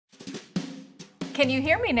Can you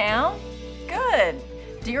hear me now? Good.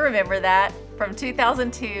 Do you remember that? From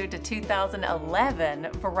 2002 to 2011,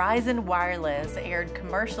 Verizon Wireless aired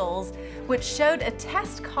commercials which showed a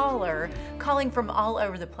test caller calling from all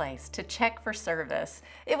over the place to check for service.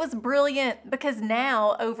 It was brilliant because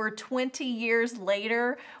now, over 20 years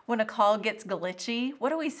later, when a call gets glitchy, what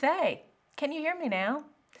do we say? Can you hear me now?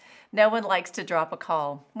 No one likes to drop a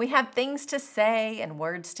call. We have things to say and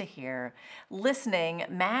words to hear. Listening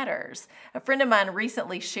matters. A friend of mine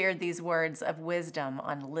recently shared these words of wisdom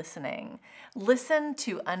on listening. Listen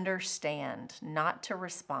to understand, not to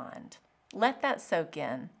respond. Let that soak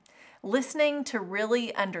in. Listening to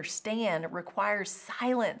really understand requires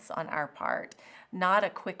silence on our part, not a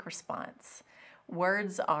quick response.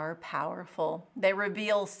 Words are powerful. They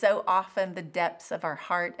reveal so often the depths of our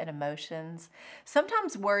heart and emotions.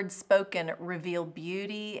 Sometimes words spoken reveal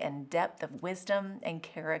beauty and depth of wisdom and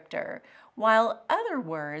character, while other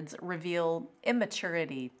words reveal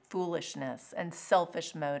immaturity, foolishness, and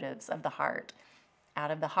selfish motives of the heart.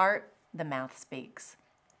 Out of the heart, the mouth speaks.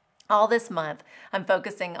 All this month, I'm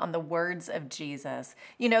focusing on the words of Jesus.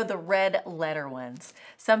 You know, the red letter ones.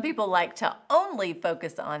 Some people like to only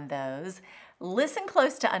focus on those. Listen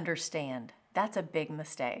close to understand. That's a big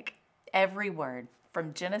mistake. Every word,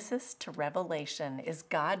 from Genesis to Revelation, is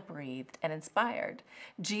God-breathed and inspired.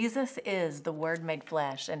 Jesus is the Word made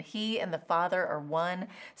flesh, and He and the Father are one,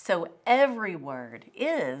 so every word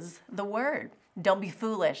is the Word. Don't be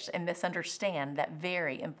foolish and misunderstand that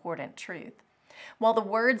very important truth. While the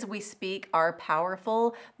words we speak are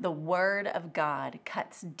powerful, the Word of God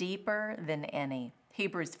cuts deeper than any.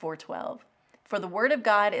 Hebrews 4:12. For the Word of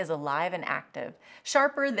God is alive and active,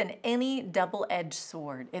 sharper than any double-edged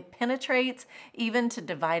sword. It penetrates even to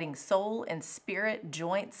dividing soul and spirit,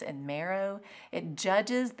 joints and marrow. It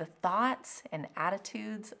judges the thoughts and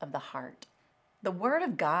attitudes of the heart. The Word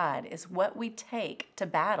of God is what we take to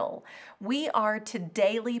battle. We are to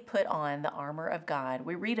daily put on the armor of God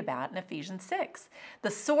we read about in Ephesians 6. The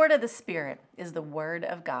sword of the Spirit is the Word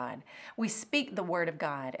of God. We speak the Word of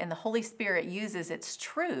God, and the Holy Spirit uses its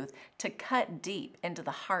truth to cut deep into the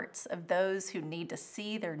hearts of those who need to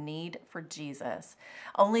see their need for Jesus.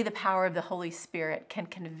 Only the power of the Holy Spirit can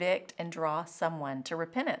convict and draw someone to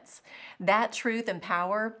repentance. That truth and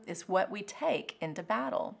power is what we take into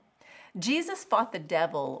battle. Jesus fought the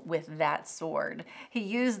devil with that sword. He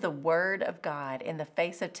used the Word of God in the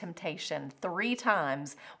face of temptation 3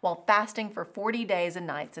 times while fasting for 40 days and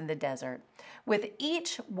nights in the desert. With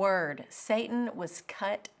each word, Satan was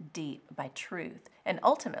cut deep by truth and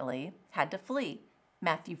ultimately had to flee.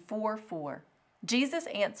 Matthew 4:4. Jesus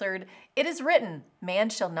answered, "It is written, man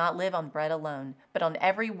shall not live on bread alone, but on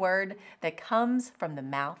every word that comes from the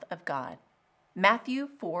mouth of God." Matthew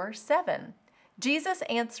 4:7. Jesus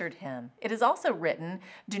answered him, "It is also written,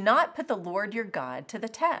 do not put the Lord your God to the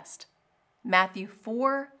test." Matthew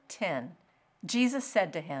 4:10. Jesus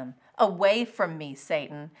said to him, "Away from me,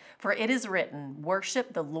 Satan, for it is written,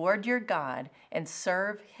 worship the Lord your God and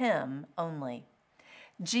serve Him only."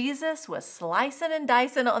 Jesus was slicing and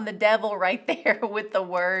dicing on the devil right there with the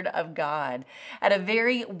Word of God. At a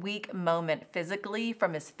very weak moment physically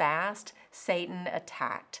from his fast, Satan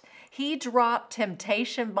attacked. He dropped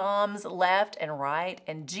temptation bombs left and right,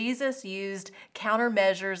 and Jesus used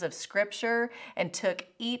countermeasures of Scripture and took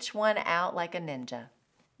each one out like a ninja.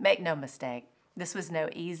 Make no mistake, this was no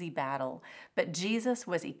easy battle, but Jesus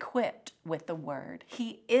was equipped with the Word.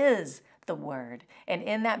 He is the Word, and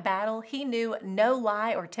in that battle, he knew no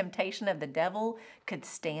lie or temptation of the devil could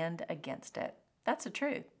stand against it. That's the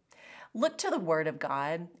truth. Look to the Word of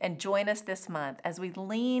God and join us this month as we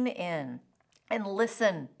lean in and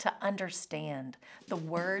listen to understand the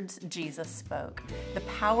words Jesus spoke, the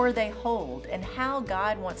power they hold, and how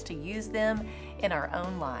God wants to use them in our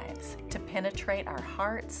own lives to penetrate our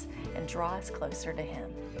hearts and draw us closer to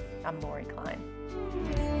Him. I'm Cline.